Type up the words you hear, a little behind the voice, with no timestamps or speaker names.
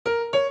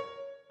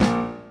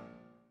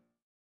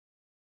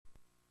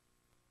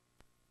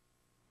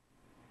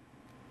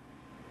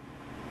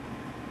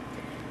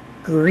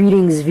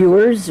Greetings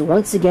viewers,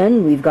 once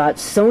again we've got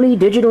Sony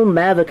digital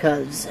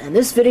Mavicas, and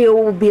this video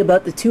will be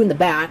about the two in the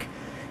back,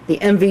 the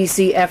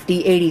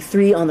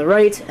MVC-FD83 on the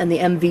right and the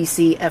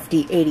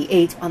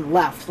MVC-FD88 on the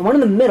left. The one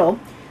in the middle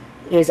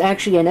is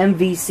actually an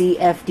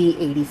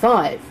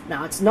MVC-FD85.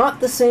 Now it's not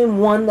the same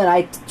one that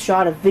I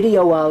shot a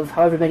video of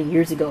however many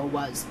years ago it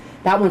was.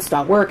 That one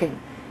stopped working,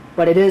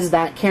 but it is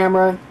that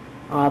camera.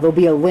 There'll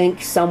be a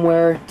link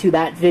somewhere to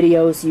that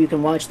video so you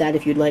can watch that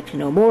if you'd like to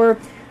know more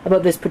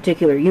about this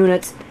particular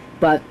unit.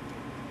 But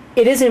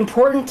it is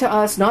important to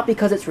us not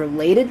because it's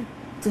related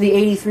to the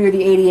 83 or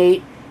the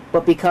 88,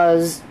 but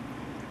because,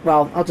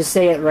 well, I'll just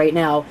say it right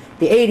now,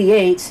 the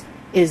 88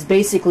 is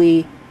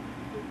basically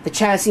the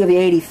chassis of the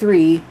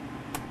 83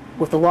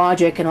 with the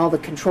logic and all the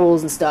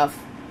controls and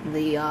stuff,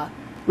 the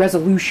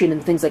resolution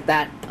and things like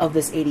that of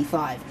this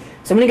 85.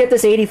 So I'm going to get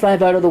this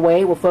 85 out of the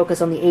way. We'll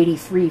focus on the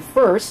 83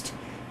 first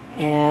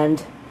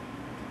and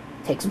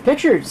take some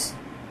pictures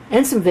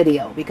and some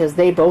video, because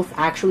they both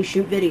actually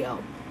shoot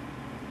video.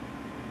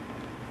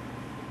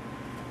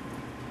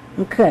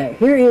 Okay,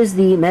 here is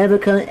the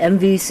Mavica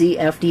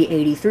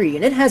MVC-FD83,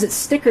 and it has its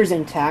stickers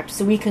intact,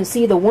 so we can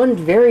see the one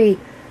very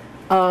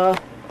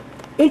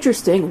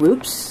interesting,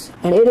 whoops,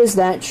 and it is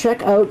that,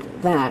 check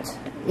out that.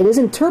 It is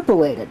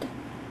interpolated.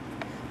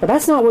 But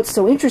that's not what's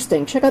so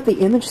interesting. Check out the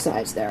image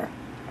size there.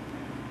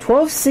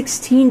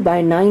 1216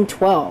 by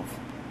 912.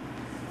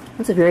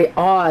 That's a very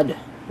odd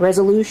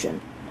resolution.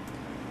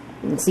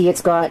 You can see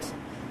it's got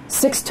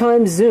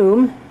 6x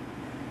zoom,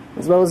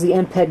 as well as the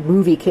MPEG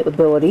movie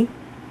capability.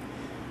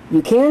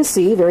 You can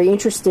see, very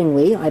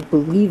interestingly, I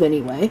believe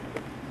anyway,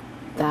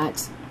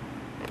 that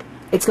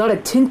it's got a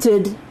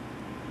tinted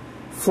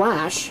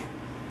flash.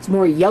 It's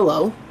more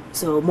yellow,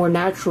 so more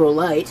natural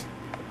light.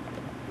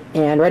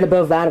 And right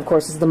above that, of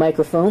course, is the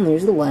microphone.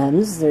 There's the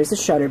lens. There's the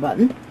shutter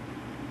button.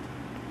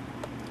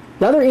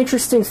 The other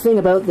interesting thing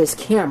about this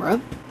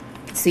camera,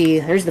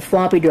 see, there's the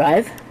floppy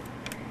drive.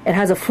 It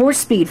has a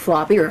 4-speed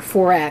floppy, or a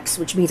 4X,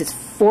 which means it's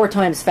 4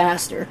 times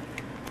faster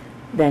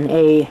than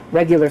a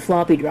regular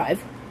floppy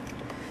drive.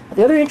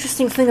 The other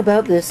interesting thing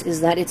about this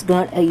is that it's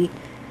got an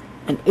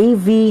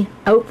AV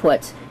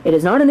output. It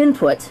is not an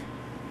input,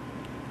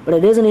 but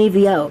it is an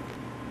AV out.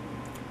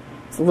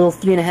 It's a little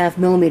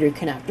 3.5mm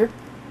connector. I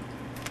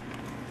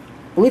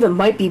believe it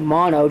might be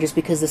mono, just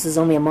because this is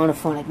only a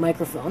monophonic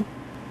microphone.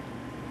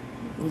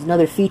 There's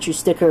another feature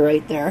sticker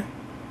right there.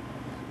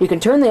 You can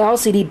turn the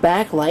LCD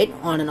backlight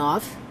on and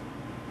off,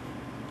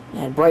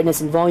 and brightness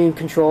and volume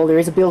control. There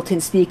is a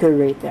built-in speaker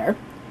right there.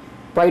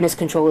 Brightness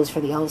control is for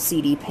the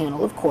LCD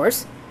panel, of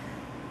course.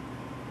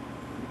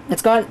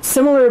 It's got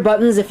similar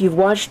buttons if you've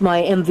watched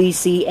my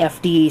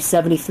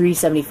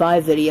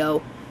MVC-FD83-75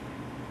 video.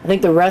 I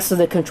think the rest of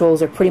the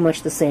controls are pretty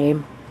much the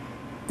same.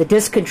 The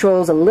disc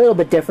control is a little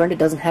bit different. It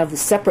doesn't have the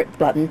separate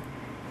button.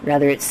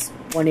 Rather, it's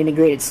one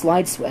integrated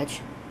slide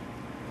switch.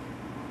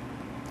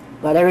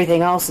 But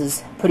everything else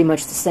is pretty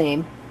much the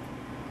same.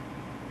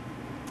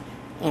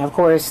 And of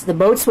course, the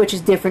mode switch is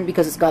different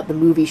because it's got the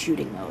movie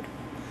shooting mode.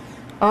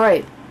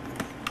 Alright,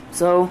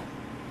 so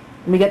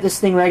let me get this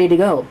thing ready to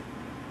go.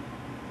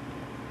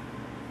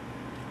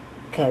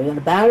 Okay, we got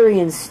a battery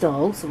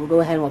installed, so we'll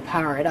go ahead and we'll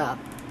power it up.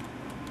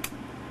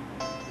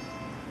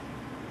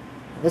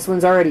 This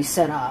one's already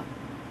set up.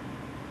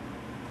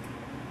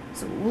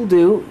 So what we'll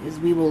do is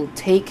we will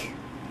take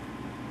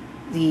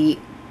the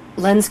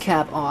lens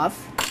cap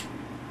off.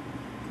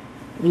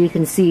 You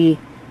can see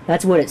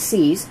that's what it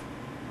sees.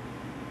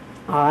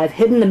 I've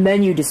hidden the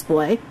menu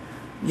display.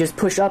 You just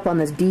push up on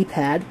this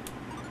D-pad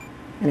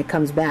and it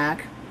comes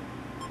back.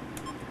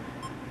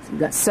 So you've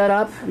got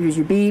setup, here's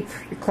your beep,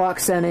 your clock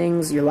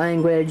settings, your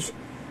language,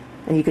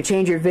 and you can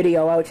change your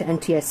video out to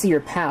NTSC or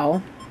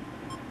PAL.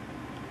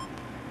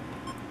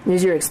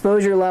 Here's your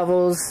exposure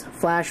levels,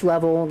 flash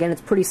level. Again, it's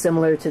pretty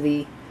similar to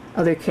the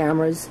other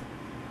cameras.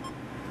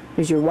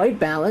 Here's your white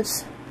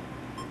balance,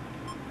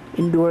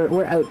 indoor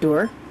or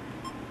outdoor.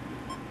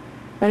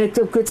 And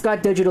it's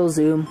got digital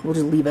zoom. We'll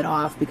just leave it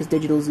off because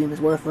digital zoom is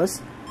worthless.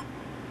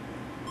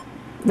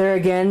 There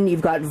again,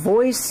 you've got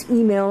voice,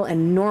 email,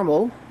 and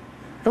normal.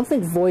 I don't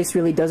think voice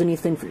really does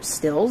anything for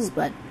stills,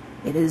 but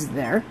it is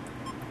there.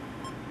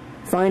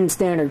 Fine and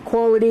standard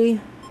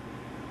quality.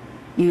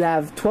 You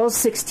have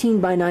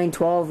 1216 by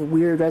 912,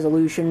 weird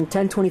resolution,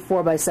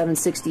 1024 by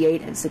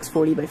 768, and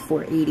 640 by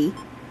 480.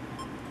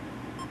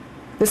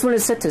 This one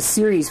is set to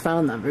series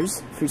file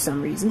numbers for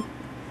some reason.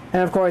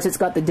 And of course, it's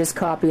got the disc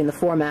copy in the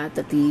format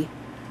that the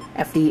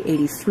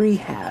FD83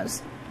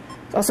 has.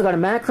 It's also got a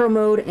macro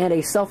mode and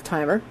a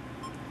self-timer.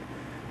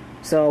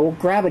 So we'll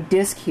grab a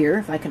disc here,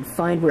 if I can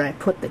find where I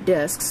put the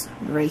discs,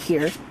 right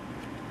here.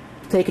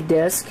 Take a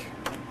disc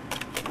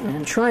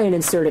and try and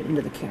insert it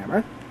into the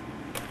camera.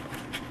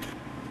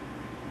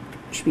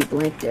 It should be a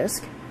blank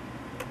disc.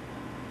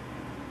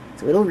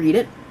 So it'll read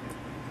it.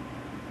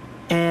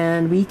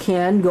 And we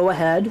can go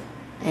ahead,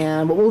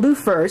 and what we'll do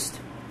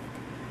first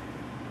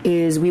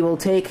is we will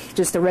take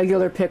just a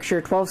regular picture,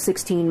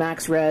 1216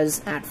 max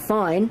res at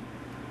fine.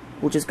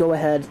 We'll just go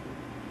ahead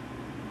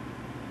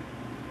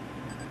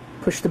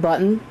push the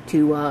button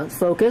to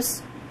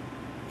focus,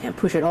 and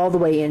push it all the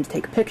way in to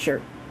take a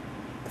picture.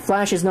 The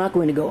flash is not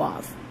going to go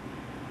off.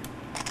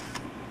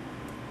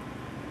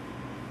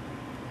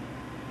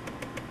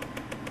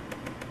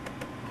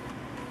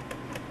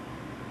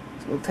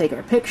 So we'll take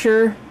our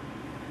picture,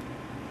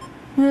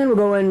 and we'll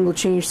go in, we'll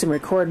change some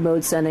record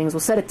mode settings.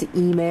 We'll set it to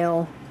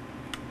email.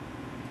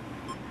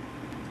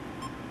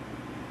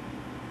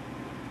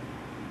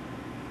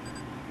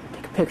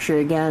 Take a picture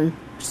again,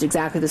 just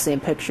exactly the same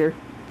picture.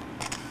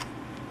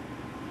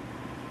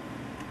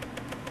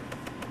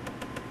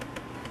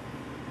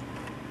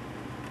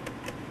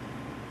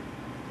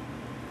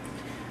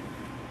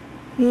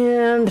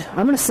 And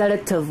I'm going to set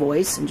it to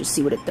voice and just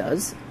see what it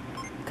does.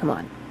 Come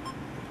on.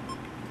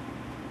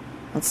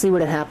 Let's see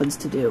what it happens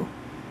to do.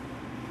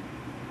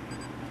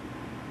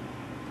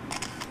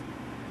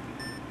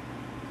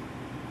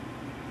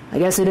 I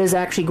guess it is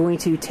actually going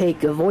to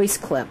take a voice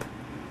clip.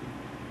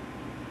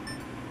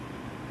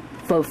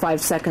 About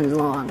 5 seconds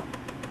long.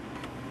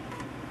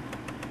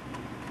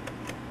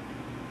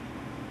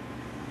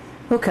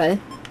 Okay,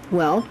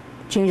 well,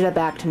 change that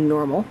back to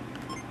normal.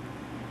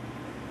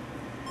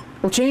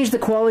 We'll change the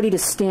quality to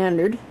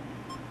standard.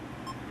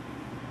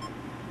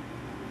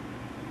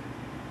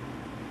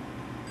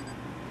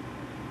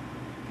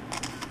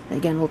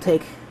 Again, we'll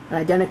take an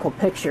identical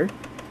picture.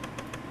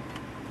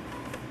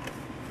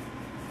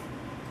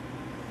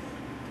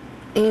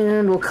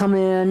 And we'll come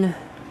in,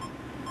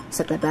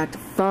 set that back to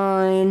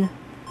fine.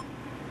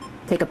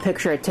 Take a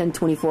picture at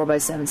 1024 by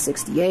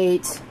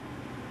 768.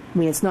 I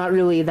mean, it's not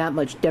really that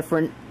much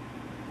different.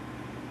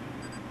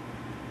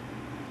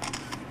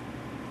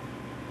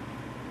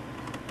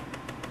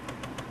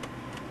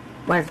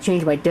 Might have to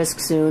change my disk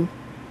soon.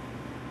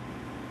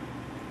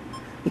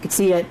 You can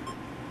see it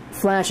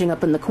flashing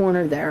up in the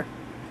corner there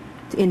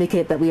to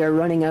indicate that we are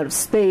running out of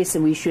space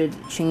and we should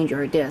change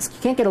our disk. You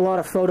can't get a lot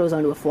of photos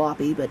onto a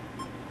floppy, but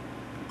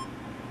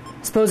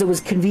I suppose it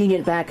was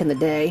convenient back in the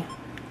day.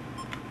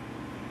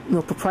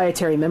 No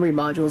proprietary memory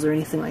modules or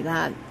anything like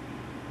that.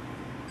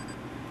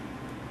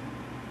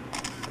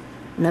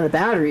 Now the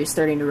battery is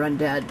starting to run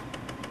dead.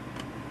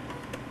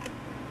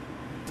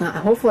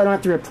 Hopefully I don't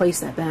have to replace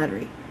that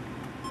battery.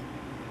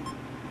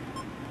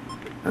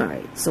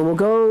 Alright, so we'll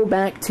go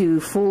back to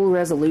full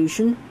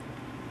resolution.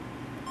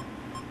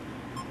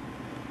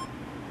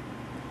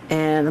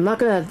 And I'm not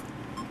going to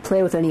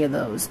play with any of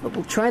those, but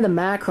we'll try the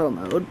macro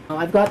mode.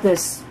 I've got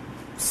this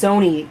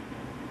Sony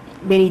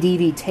mini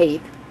DV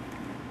tape.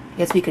 I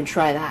guess we can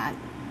try that.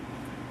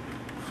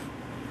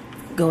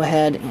 Go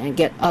ahead and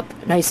get up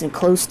nice and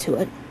close to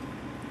it.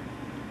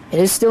 It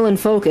is still in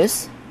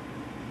focus.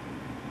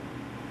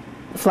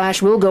 The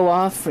flash will go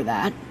off for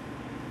that.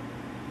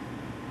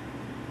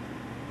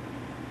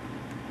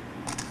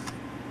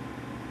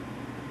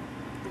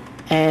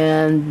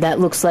 And that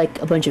looks like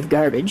a bunch of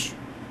garbage.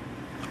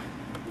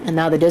 And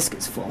now the disk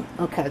is full.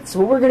 Okay, so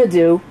what we're going to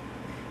do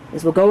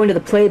is we'll go into the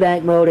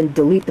playback mode and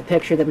delete the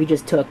picture that we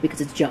just took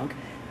because it's junk.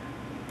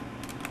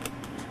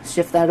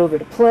 Shift that over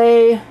to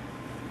play.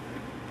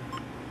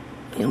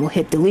 And we'll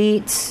hit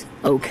delete.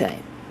 Okay.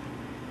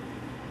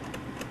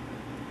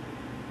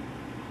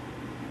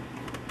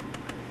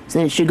 So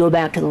then it should go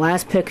back to the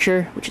last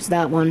picture, which is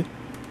that one.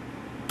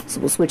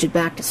 So we'll switch it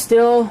back to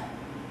still.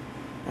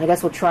 I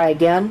guess we'll try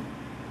again.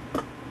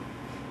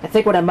 I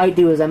think what I might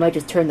do is I might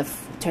just turn the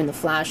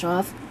flash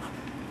off.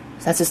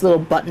 So that's this little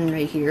button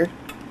right here.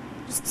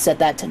 Just set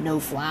that to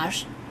no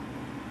flash.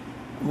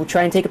 And we'll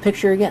try and take a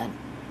picture again.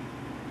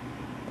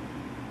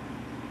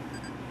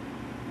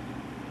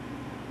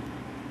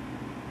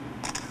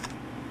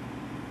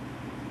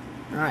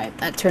 Alright,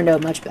 that turned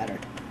out much better.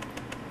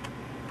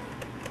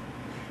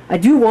 I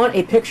do want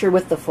a picture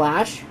with the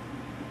flash.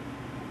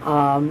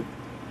 But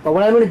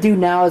what I'm going to do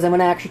now is I'm going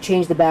to actually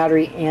change the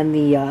battery and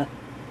the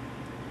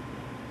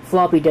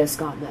floppy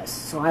disk on this.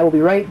 So I will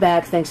be right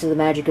back thanks to the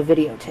magic of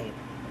videotape.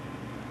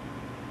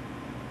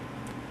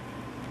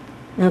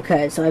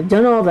 Okay, so I've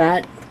done all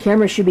that. The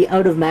camera should be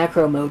out of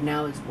macro mode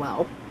now as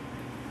well.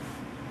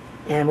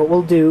 And what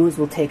we'll do is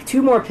we'll take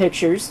 2 more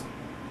pictures.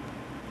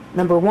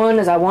 Number 1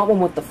 is I want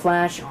one with the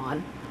flash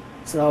on.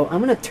 So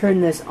I'm going to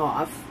turn this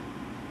off.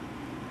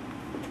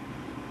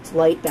 It's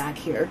light back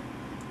here.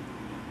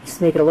 Just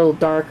make it a little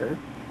darker.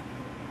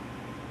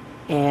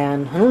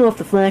 And I don't know if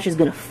the flash is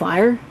going to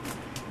fire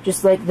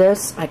just like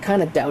this. I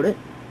kind of doubt it.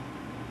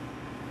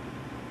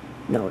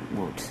 No, it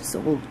won't. So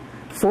we'll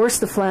force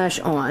the flash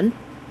on.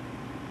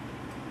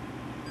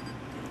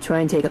 Try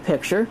and take a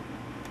picture.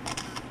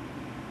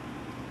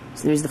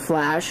 So there's the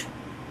flash.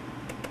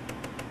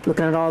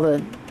 Looking at all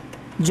the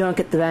junk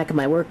at the back of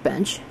my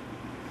workbench.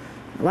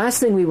 The last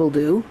thing we will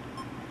do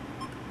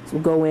is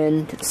we'll go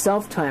into the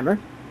self timer,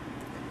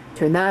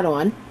 turn that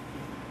on,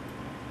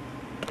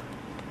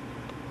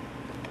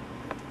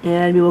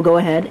 and we will go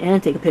ahead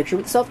and take a picture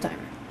with the self timer.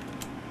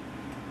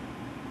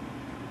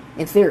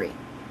 In theory.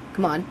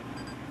 Come on.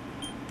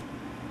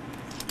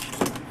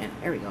 Yeah,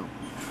 there we go. So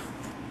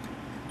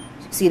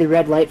you can see the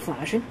red light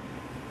flashing.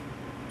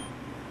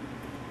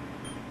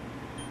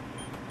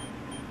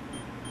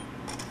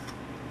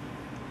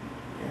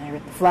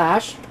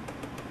 flash.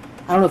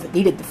 I don't know if it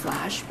needed the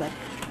flash, but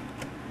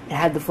it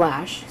had the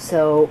flash.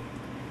 So,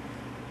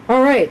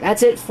 alright,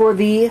 that's it for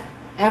the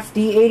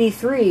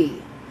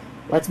FD83.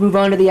 Let's move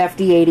on to the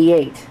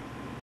FD88.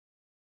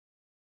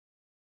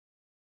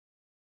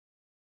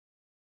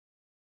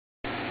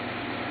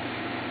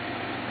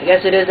 I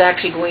guess it is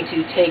actually going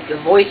to take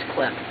a voice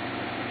clip.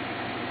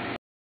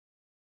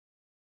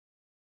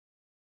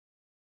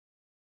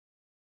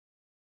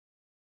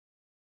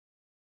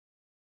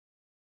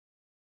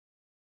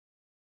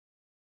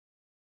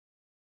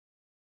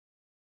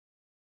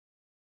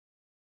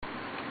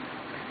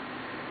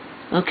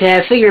 Okay,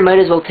 I figure I might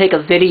as well take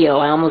a video.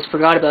 I almost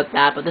forgot about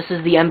that, but this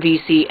is the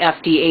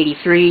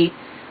MVC-FD83.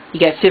 You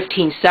get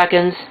 15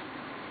 seconds.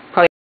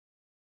 Probably.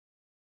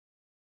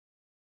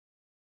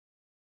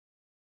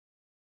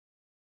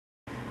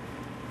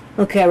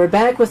 Okay, we're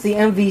back with the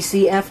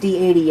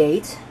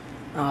MVC-FD88.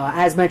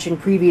 As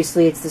mentioned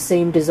previously, it's the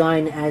same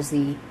design as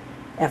the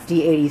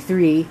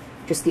FD83.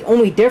 Just the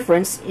only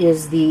difference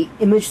is the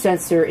image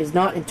sensor is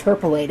not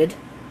interpolated.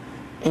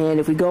 And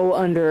if we go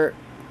under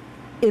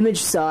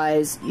image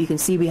size, you can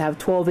see we have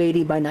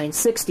 1280 by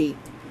 960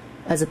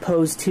 as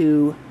opposed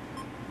to,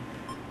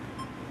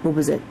 what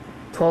was it,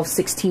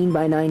 1216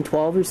 by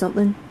 912 or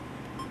something.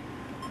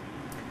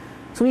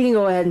 So we can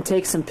go ahead and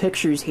take some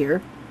pictures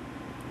here.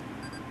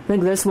 I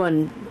think this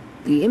one,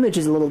 the image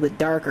is a little bit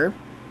darker.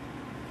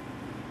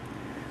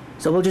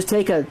 So we'll just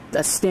take a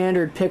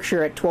standard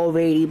picture at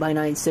 1280 by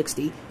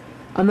 960.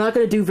 I'm not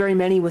going to do very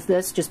many with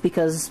this just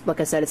because, like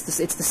I said, it's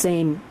the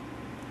same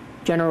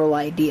general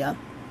idea.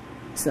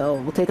 So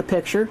we'll take a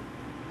picture.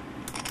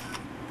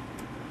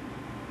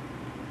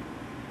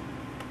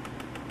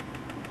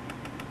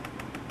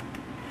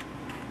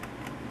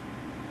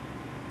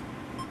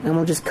 And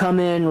we'll just come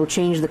in, we'll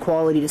change the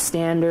quality to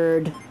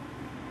standard.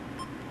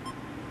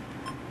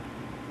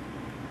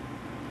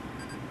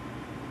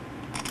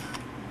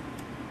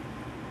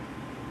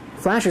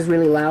 Flash is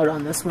really loud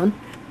on this one.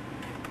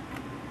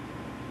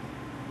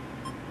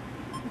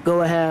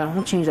 Go ahead,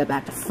 I'll change that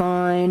back to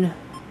fine.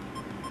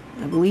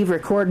 I believe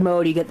record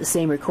mode, you get the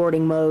same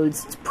recording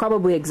modes. It's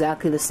probably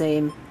exactly the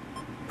same,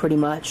 pretty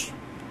much.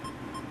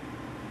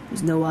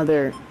 There's no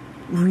other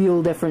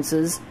real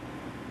differences.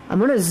 I'm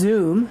going to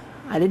zoom.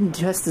 I didn't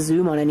test the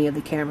zoom on any of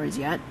the cameras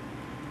yet.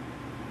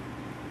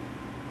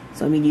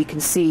 So, I mean, you can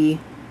see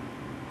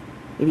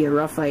maybe a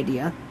rough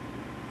idea.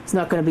 It's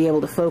not going to be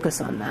able to focus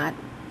on that.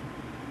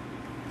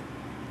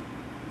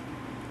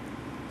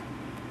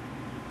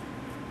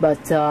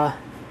 But,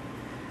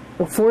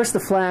 we'll force the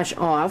flash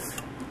off.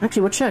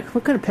 Actually, we'll check.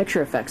 What kind of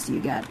picture effects do you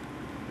get?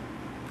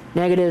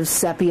 Negative,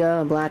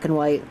 sepia, black and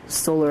white,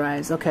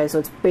 solarized. Okay, so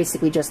it's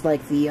basically just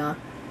like the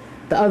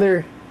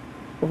other,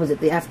 what was it,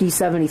 the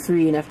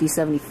FD73 and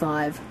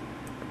FD75.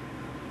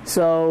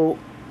 So,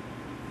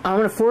 I'm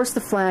going to force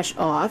the flash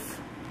off,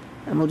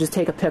 and we'll just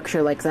take a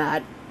picture like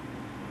that.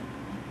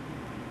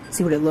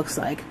 See what it looks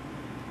like.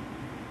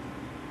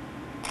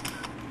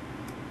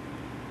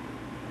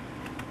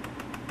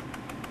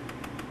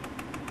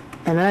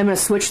 And then I'm going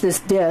to switch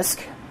this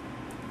disc.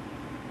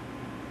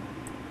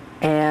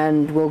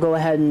 And we'll go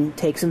ahead and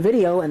take some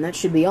video, and that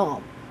should be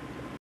all.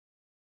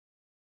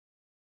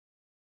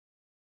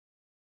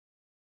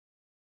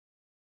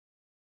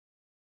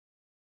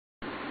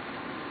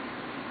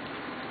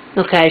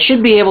 Okay, I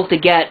should be able to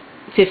get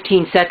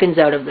 15 seconds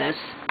out of this,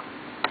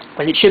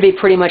 but it should be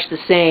pretty much the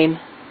same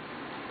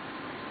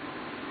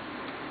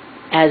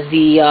as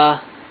the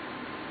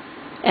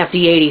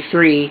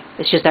FD83.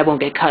 It's just I won't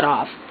get cut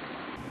off.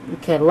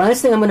 Okay, the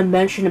last thing I'm going to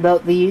mention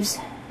about these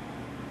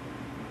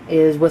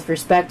is with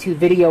respect to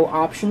video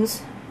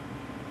options.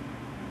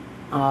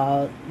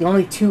 The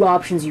only two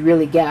options you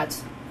really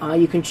get.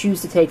 You can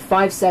choose to take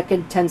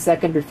 5-second,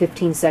 10-second, or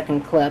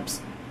 15-second clips.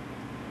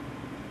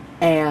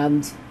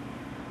 And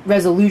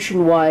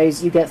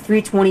resolution-wise, you get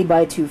 320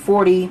 by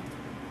 240,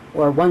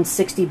 or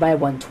 160 by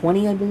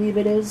 120, I believe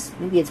it is.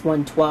 Maybe it's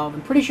 112.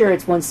 I'm pretty sure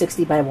it's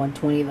 160 by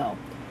 120, though.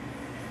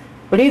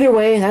 But either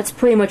way, that's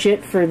pretty much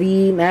it for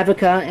the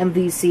Mavica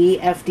MVC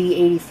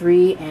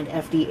FD83 and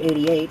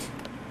FD88.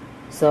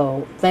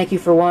 So, thank you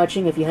for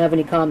watching. If you have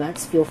any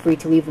comments, feel free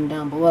to leave them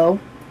down below.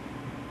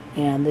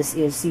 And this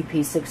is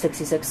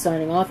CP666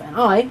 signing off, and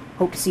I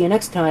hope to see you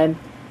next time.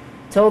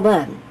 Till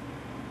then.